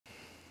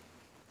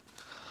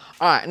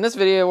Alright, in this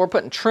video we're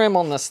putting trim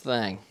on this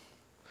thing.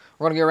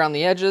 We're gonna go around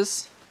the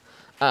edges.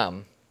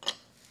 I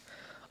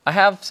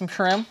have some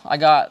trim. I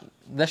got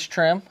this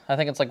trim. I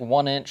think it's like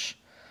 1 inch.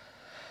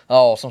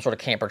 Oh, some sort of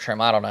camper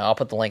trim. I don't know. I'll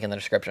put the link in the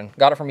description.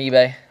 Got it from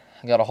eBay.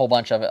 I got a whole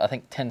bunch of it. I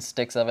think 10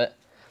 sticks of it.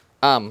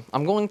 I'm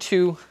going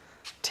to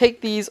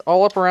take these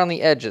all up around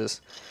the edges.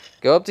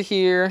 Go up to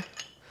here.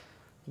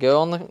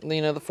 Go on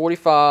the, the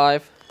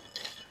 45.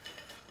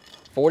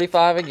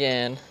 45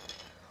 again.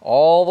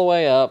 All the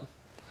way up.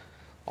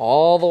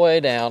 All the way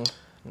down.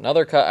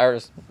 Another cut. I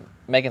was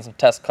making some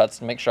test cuts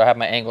to make sure I have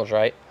my angles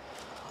right.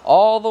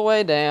 All the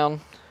way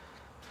down.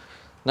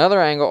 Another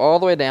angle all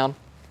the way down.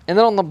 And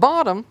then on the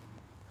bottom,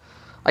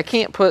 I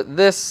can't put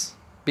this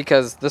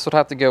because this would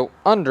have to go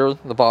under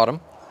the bottom.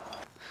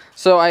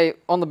 So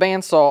on the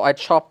bandsaw, I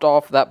chopped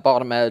off that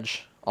bottom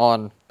edge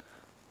on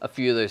a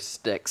few of those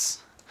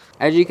sticks.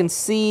 As you can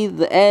see,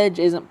 the edge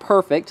isn't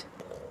perfect.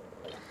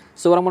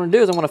 So what I'm going to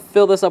do is I'm going to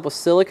fill this up with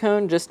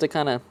silicone just to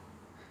kind of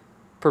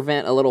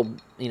prevent a little,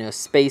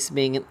 space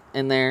being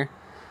in there,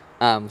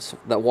 so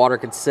that water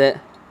could sit.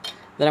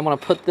 Then I'm going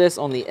to put this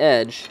on the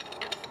edge,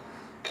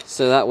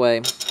 so that way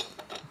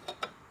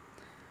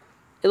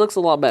it looks a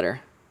lot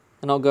better.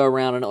 And I'll go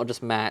around and it'll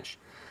just match.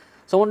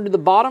 So I want to do the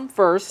bottom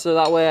first, so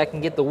that way I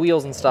can get the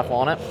wheels and stuff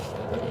on it.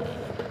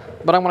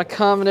 But I'm going to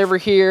come over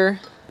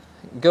here,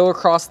 go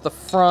across the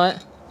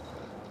front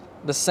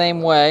the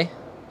same way.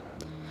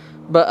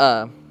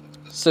 But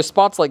so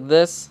spots like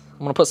this, I'm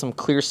going to put some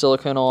clear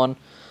silicone on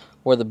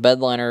where the bed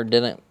liner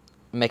didn't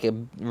make a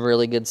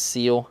really good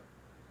seal.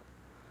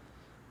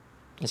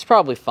 It's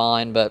probably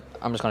fine, but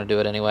I'm just going to do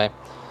it anyway.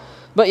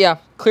 But yeah,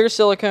 clear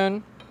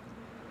silicone,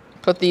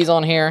 put these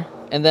on here,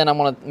 and then I'm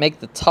going to make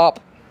the top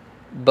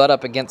butt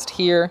up against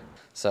here.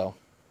 So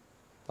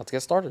let's get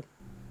started.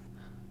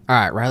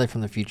 Alright, Riley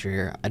from the future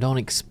here. I don't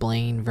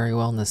explain very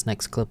well in this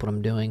next clip what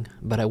I'm doing,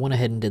 but I went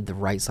ahead and did the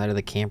right side of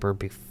the camper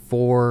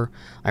before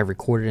I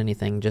recorded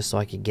anything just so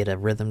I could get a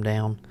rhythm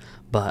down,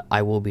 but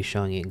I will be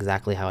showing you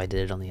exactly how I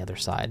did it on the other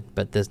side.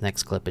 But this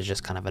next clip is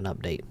just kind of an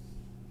update.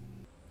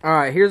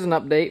 Alright, here's an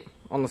update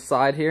on the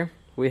side here.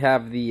 We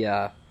have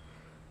the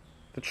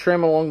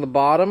trim along the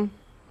bottom,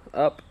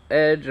 up,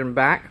 edge, and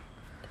back.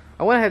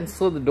 I went ahead and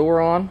slid the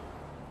door on.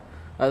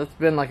 It's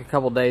been like a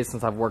couple days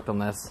since I've worked on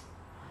this.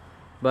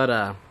 But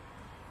I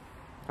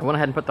went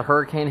ahead and put the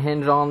hurricane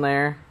hinge on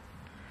there.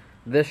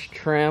 This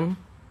trim.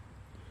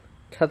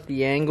 Cut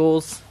the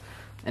angles.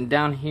 And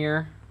down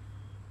here,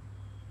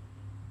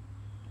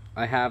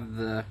 I have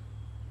the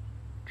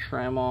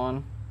trim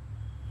on.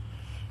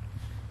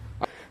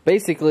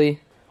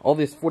 Basically, all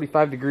these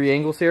 45-degree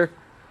angles here,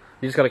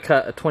 you just got to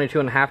cut a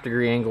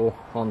 22.5-degree angle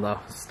on the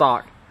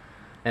stock,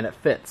 and it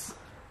fits.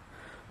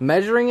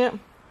 Measuring it,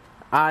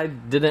 I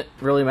didn't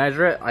really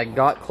measure it. I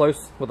got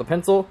close with a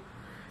pencil,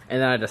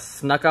 and then I just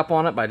snuck up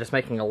on it by just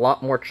making a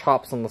lot more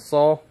chops on the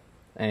saw,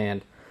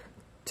 and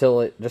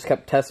till it just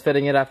kept test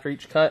fitting it after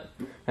each cut.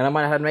 And I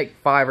might have had to make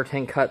 5 or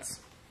 10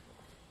 cuts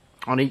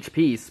on each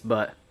piece,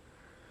 but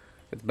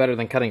it's better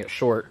than cutting it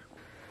short.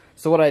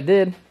 So what I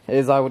did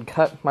is I would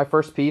cut my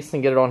first piece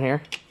and get it on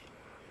here,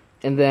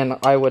 and then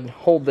I would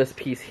hold this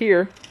piece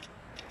here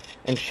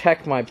and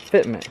check my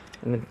fitment.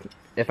 And then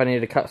if I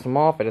needed to cut some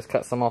off, I just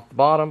cut some off the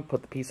bottom,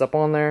 put the piece up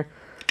on there,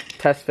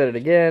 test fit it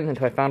again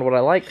until I found what I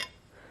liked.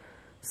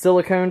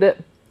 Siliconed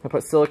it. I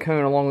put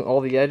silicone along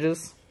all the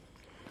edges,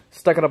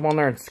 stuck it up on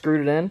there and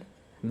screwed it in.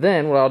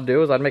 Then what I'll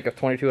do is I'd make a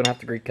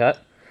 22.5-degree cut,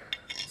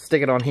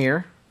 stick it on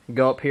here,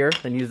 go up here,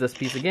 then use this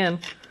piece again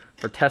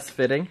for test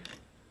fitting.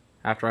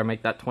 After I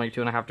make that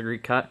 22.5-degree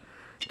cut,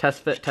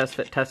 test fit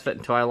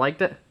until I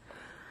liked it.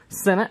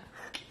 Send it.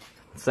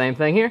 Same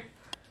thing here.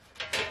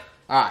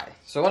 Alright,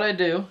 so what I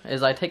do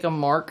is I take a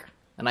mark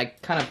and I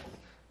kind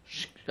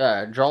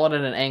of draw it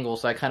at an angle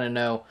so I kind of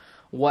know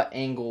what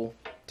angle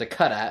to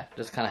cut at.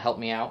 Just kind of help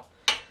me out.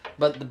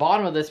 But the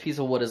bottom of this piece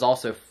of wood is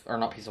also, or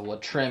not piece of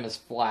wood, trim is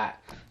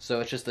flat. So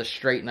it's just a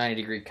straight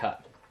 90-degree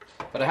cut.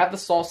 But I have the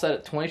saw set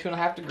at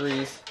 22.5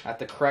 degrees at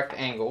the correct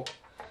angle.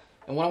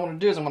 And what I want to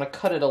do is I'm going to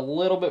cut it a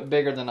little bit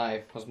bigger than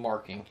I was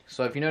marking.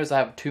 So if you notice, I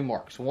have 2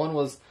 marks. One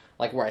was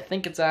like where I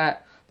think it's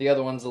at. The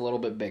other one's a little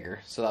bit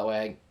bigger. So that way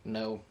I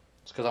know,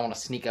 it's because I want to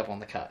sneak up on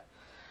the cut.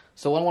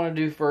 So what I want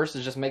to do first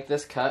is just make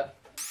this cut.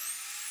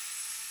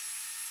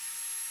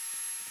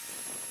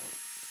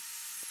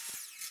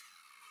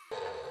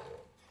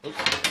 Oops.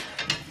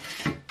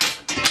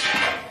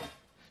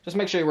 Just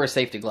make sure you wear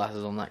safety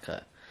glasses on that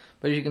cut.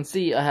 But as you can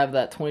see, I have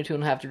that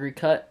 22.5-degree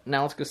cut.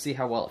 Now let's go see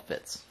how well it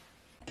fits.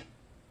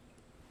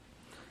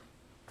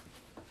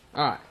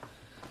 Alright,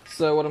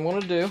 so what I'm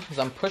going to do is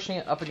I'm pushing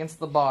it up against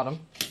the bottom.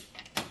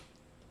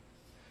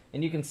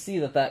 And you can see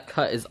that that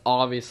cut is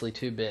obviously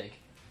too big.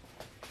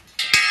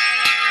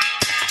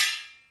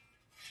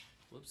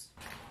 Whoops.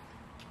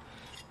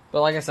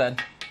 But like I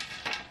said,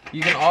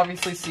 you can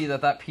obviously see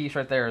that that piece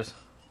right there is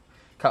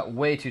cut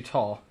way too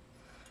tall.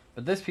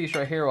 But this piece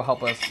right here will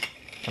help us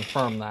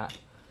confirm that.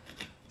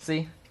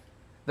 See?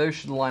 Those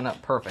should line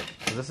up perfect.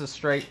 So this is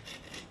straight,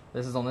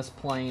 this is on this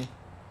plane,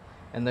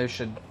 and those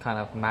should kind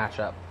of match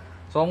up.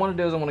 So what I'm going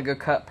to do is I'm going to go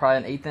cut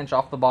probably an 1/8 inch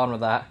off the bottom of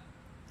that.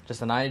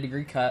 Just a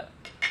 90-degree cut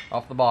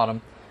off the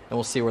bottom, and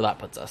we'll see where that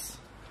puts us.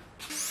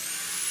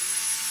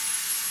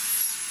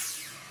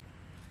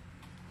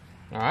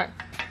 Alright,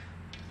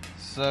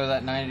 so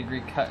that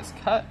 90-degree cut is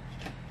cut.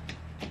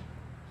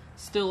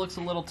 Still looks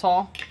a little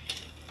tall,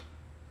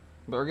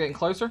 but we're getting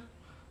closer.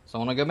 So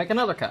I'm going to go make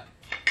another cut.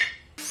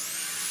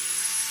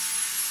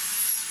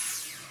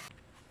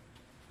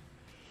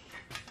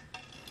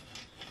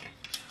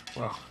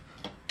 Well,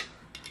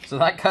 so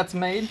that cut's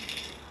made.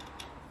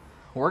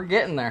 We're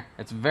getting there.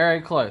 It's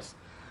very close.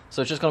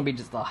 So it's just going to be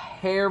just a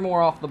hair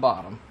more off the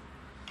bottom.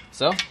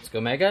 So let's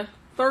go make a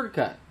third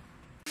cut.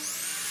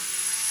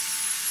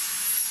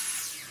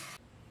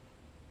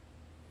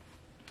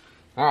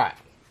 Alright.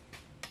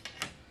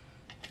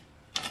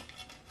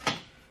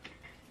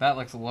 That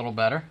looks a little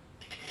better.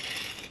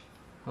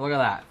 Look at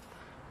that.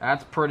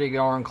 That's pretty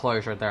darn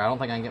close right there. I don't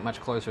think I can get much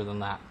closer than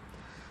that.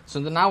 So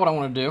then now what I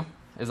want to do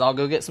is I'll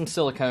go get some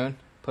silicone,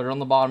 put it on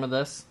the bottom of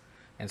this,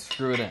 and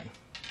screw it in.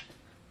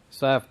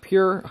 So I have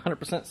pure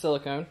 100%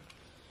 silicone.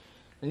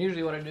 And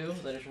usually what I do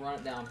is I just run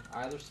it down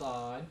either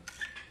side.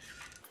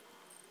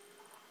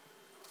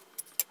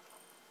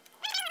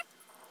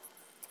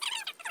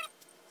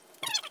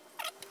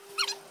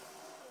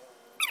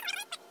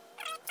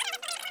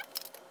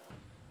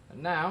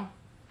 And now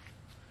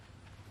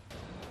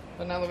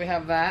that we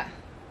have that,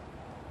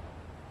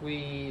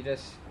 we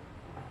just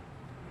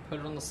put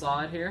it on the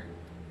side here.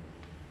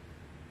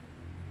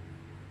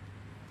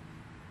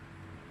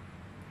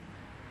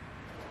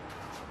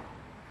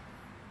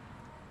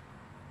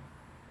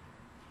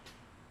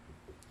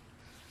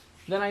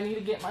 Then I need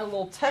to get my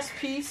little test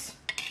piece,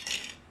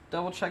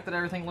 double check that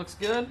everything looks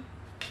good,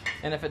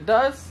 and if it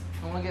does,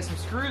 I want to get some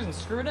screws and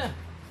screw it in.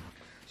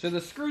 So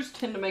the screws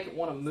tend to make it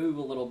want to move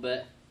a little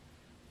bit,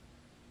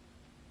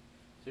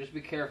 so just be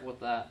careful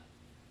with that.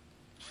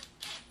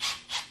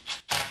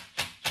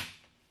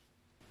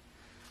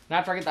 Now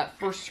after I get that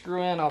first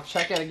screw in, I'll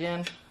check it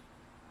again.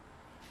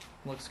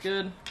 Looks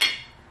good.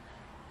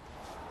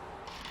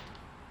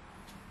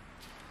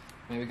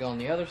 Maybe go on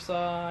the other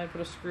side,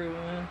 put a screw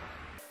in.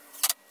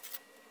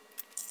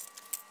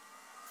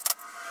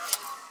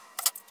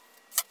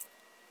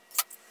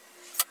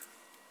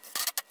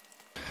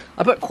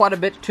 I put quite a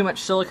bit too much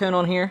silicone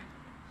on here,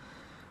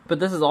 but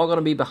this is all going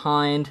to be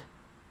behind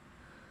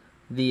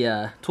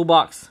the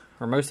toolbox,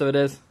 or most of it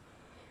is,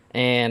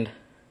 and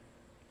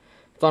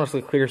it's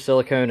honestly clear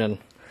silicone, and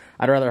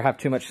I'd rather have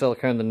too much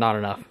silicone than not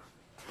enough.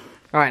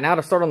 Alright, now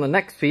to start on the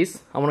next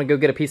piece, I want to go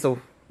get a piece of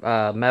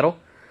metal,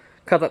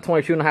 cut that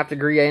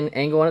 22.5-degree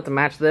angle in it to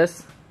match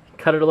this,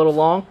 cut it a little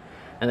long,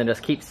 and then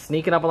just keep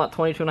sneaking up on that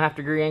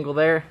 22.5-degree angle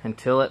there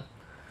until it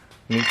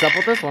meets up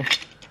with this one.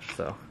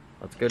 So,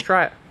 let's go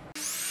try it.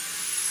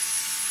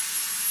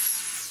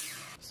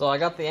 So I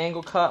got the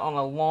angle cut on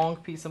a long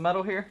piece of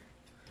metal here.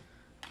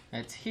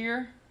 It's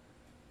here.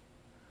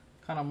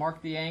 Kind of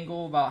mark the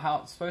angle about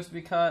how it's supposed to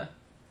be cut.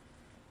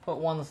 Put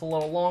one that's a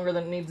little longer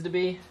than it needs to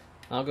be.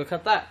 I'll go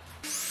cut that.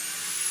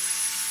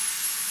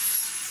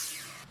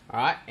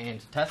 Alright, and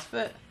to test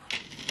fit,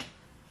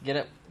 get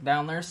it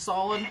down there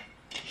solid.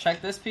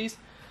 Check this piece.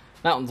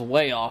 That one's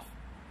way off.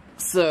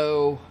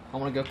 So I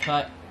want to go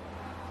cut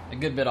a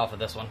good bit off of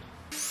this one.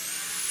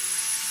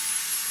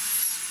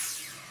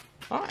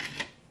 Alright,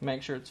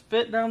 make sure it's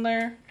fit down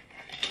there.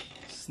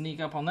 Sneak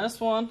up on this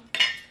one.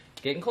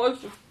 Getting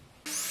closer.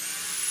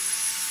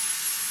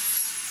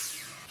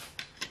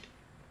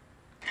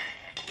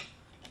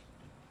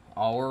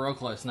 Oh, we're real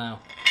close now.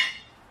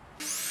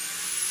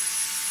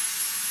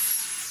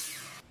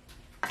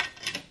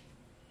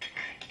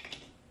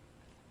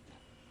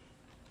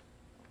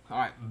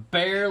 Alright,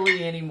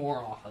 barely any more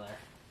off of there.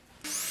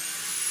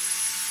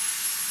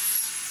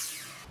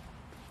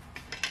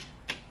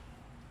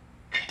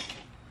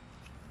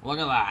 Look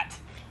at that.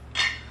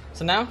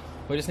 So now,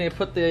 we just need to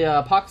put the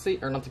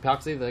epoxy, or not the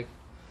epoxy, the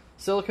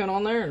silicone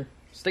on there and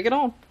stick it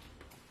on.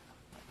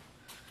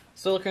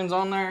 Silicone's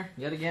on there.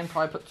 Yet again,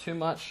 probably put too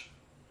much.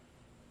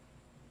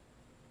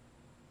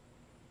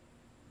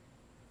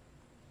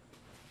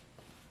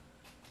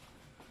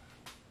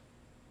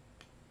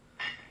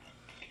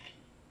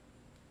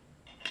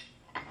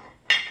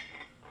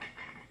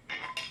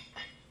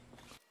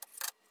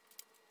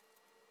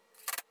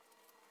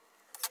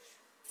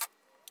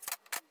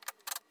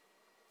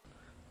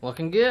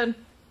 Looking good.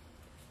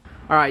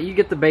 Alright, you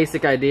get the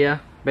basic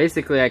idea.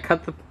 Basically, I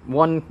cut the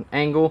one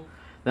angle,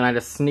 then I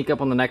just sneak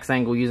up on the next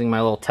angle using my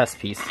little test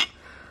piece.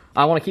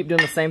 I want to keep doing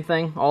the same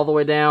thing all the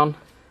way down.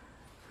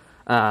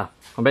 I'm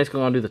basically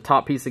going to do the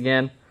top piece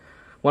again.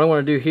 What I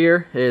want to do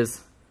here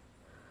is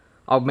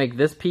I'll make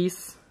this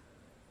piece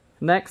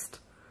next,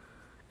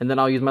 and then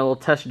I'll use my little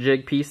test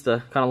jig piece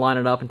to kind of line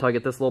it up until I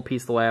get this little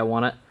piece the way I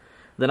want it.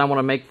 Then I want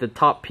to make the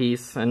top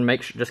piece and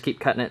make sure just keep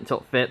cutting it until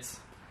it fits.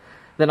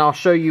 Then I'll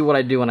show you what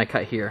I do when I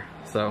cut here.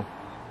 So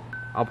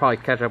I'll probably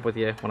catch up with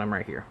you when I'm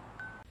right here.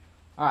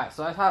 Alright,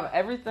 so I have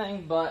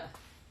everything but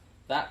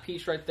that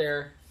piece right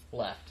there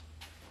left.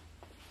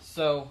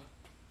 So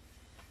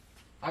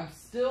I'm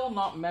still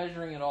not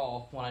measuring at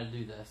all when I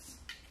do this.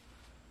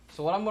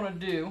 So what I'm going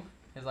to do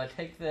is I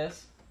take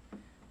this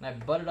and I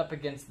butt it up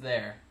against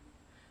there.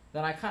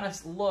 Then I kind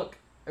of look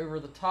over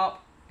the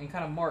top and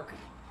kind of mark.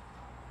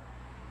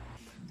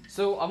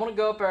 So I'm going to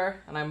go up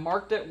there and I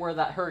marked it where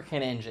that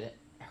hurricane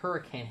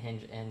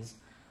hinge ends.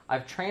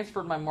 I've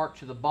transferred my mark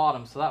to the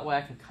bottom so that way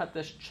I can cut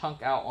this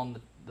chunk out on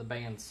the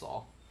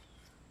bandsaw.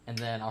 And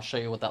then I'll show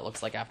you what that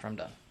looks like after I'm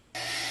done.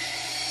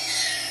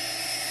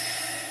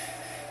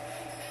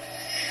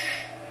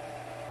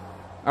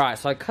 Alright,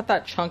 so I cut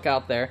that chunk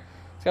out there.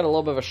 It's got a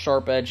little bit of a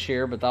sharp edge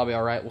here, but that'll be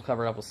alright. We'll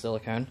cover it up with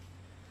silicone.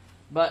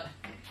 But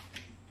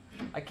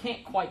I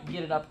can't quite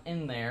get it up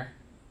in there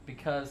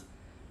because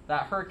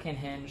that hurricane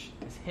hinge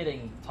is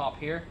hitting the top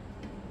here.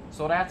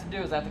 So what I have to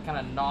do is I have to kind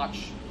of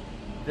notch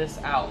this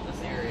out,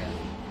 this area,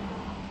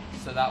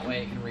 so that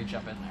way it can reach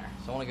up in there.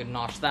 So I want to go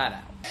notch that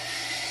out.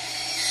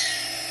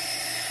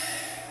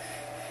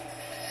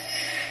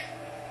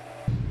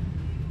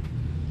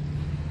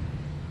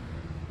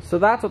 So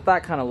that's what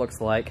that kind of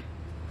looks like.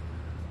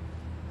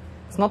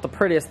 It's not the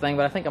prettiest thing,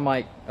 but I think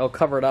I'll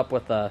cover it up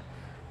with the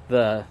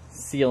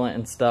sealant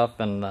and stuff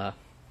and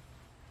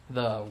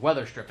the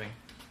weather stripping,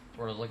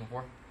 what I was looking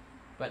for.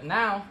 But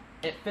now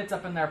it fits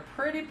up in there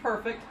pretty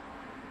perfect.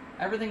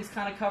 Everything's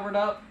kind of covered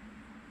up.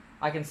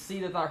 I can see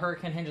that that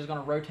hurricane hinge is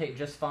going to rotate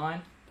just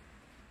fine.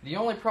 The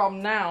only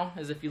problem now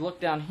is if you look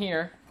down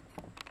here.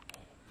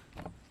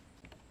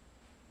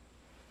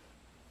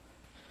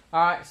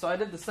 Alright, so I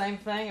did the same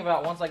thing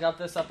about once I got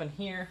this up in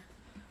here.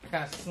 I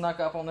kind of snuck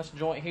up on this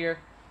joint here.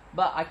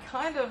 But I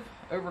kind of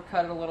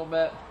overcut it a little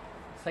bit.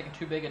 It's taking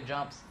too big of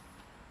jumps.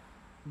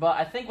 But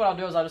I think what I'll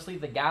do is I'll just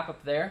leave the gap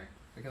up there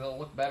because it'll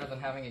look better than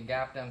having a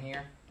gap down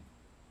here.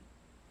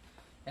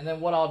 And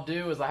then what I'll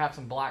do is I have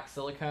some black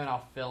silicone.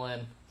 I'll fill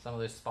in some of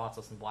those spots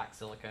with some black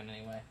silicone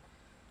anyway.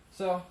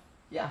 So,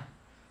 yeah.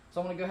 So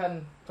I'm going to go ahead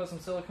and put some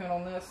silicone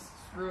on this,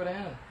 screw it in,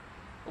 and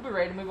we'll be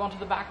ready to move on to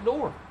the back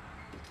door.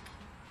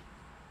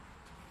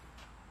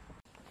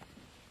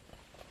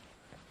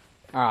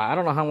 Alright, I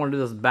don't know how I want to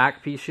do this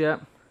back piece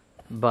yet,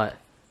 but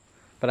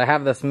I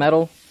have this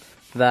metal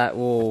that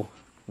will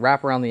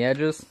wrap around the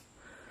edges.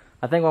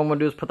 I think what I'm going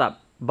to do is put that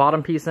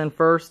bottom piece in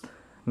first,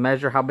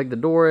 measure how big the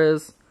door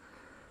is,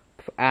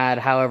 add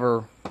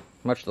however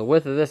much the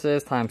width of this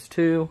is times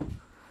 2,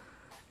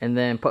 and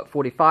then put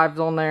 45s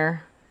on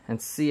there and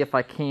see if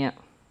I can't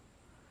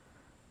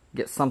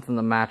get something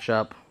to match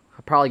up.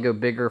 I'll probably go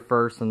bigger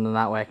first, and then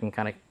that way I can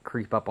kind of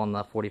creep up on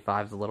the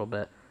 45s a little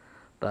bit.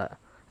 But I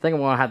think I'm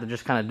going to have to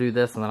just kind of do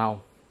this, and then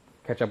I'll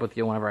catch up with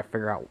you whenever I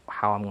figure out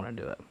how I'm going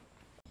to do it.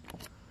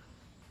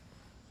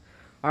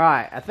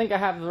 Alright, I think I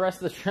have the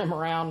rest of the trim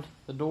around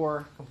the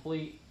door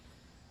complete.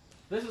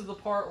 This is the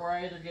part where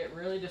I either get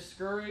really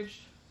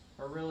discouraged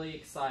or really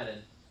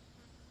excited.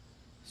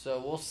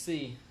 So we'll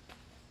see.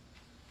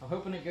 I'm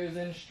hoping it goes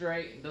in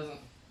straight and doesn't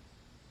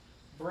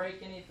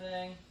break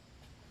anything.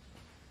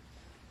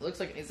 It looks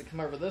like it needs to come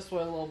over this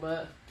way a little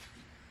bit.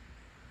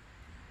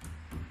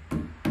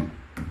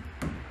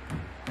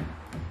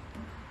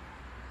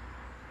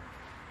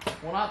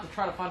 We'll have to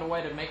try to find a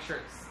way to make sure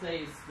it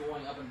stays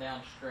going up and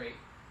down straight.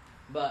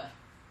 But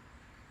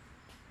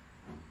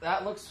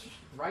that looks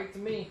right to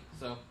me.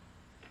 So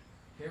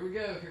here we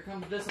go. Here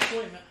comes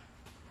disappointment.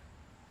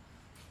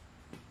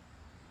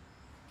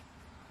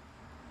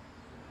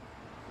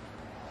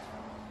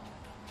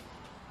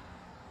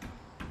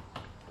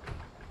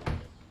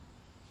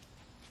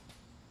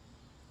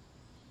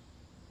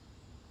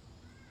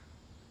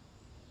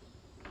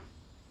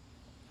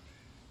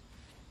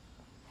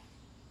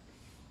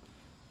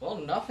 Well,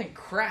 nothing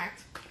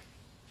cracked.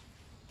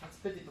 That's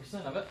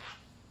 50% of it.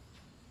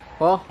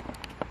 Well,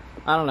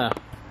 I don't know.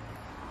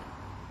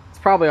 It's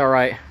probably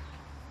alright.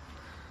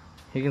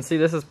 You can see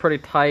this is pretty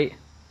tight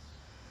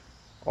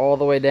all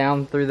the way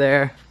down through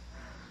there.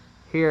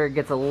 Here it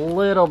gets a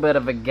little bit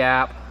of a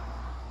gap.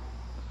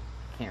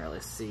 Can't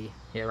really see.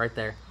 Yeah, right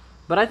there.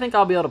 But I think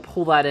I'll be able to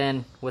pull that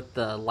in with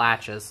the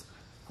latches.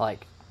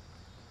 Like,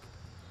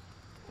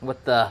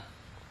 with the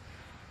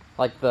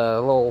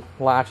little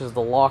latches to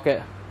lock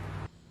it.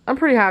 I'm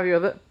pretty happy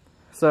with it.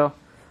 So,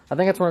 I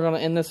think that's where we're going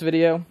to end this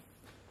video.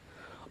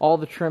 All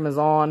the trim is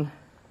on,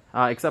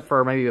 except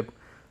for maybe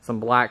some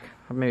black,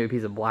 maybe a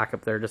piece of black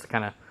up there just to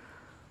kind of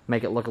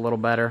make it look a little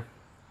better.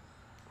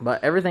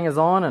 But everything is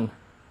on and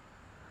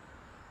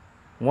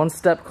one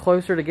step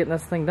closer to getting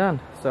this thing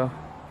done. So,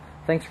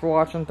 thanks for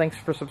watching. Thanks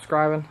for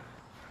subscribing.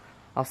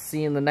 I'll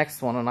see you in the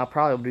next one, and I'll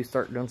probably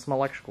start doing some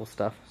electrical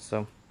stuff.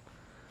 So,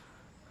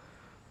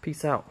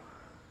 peace out.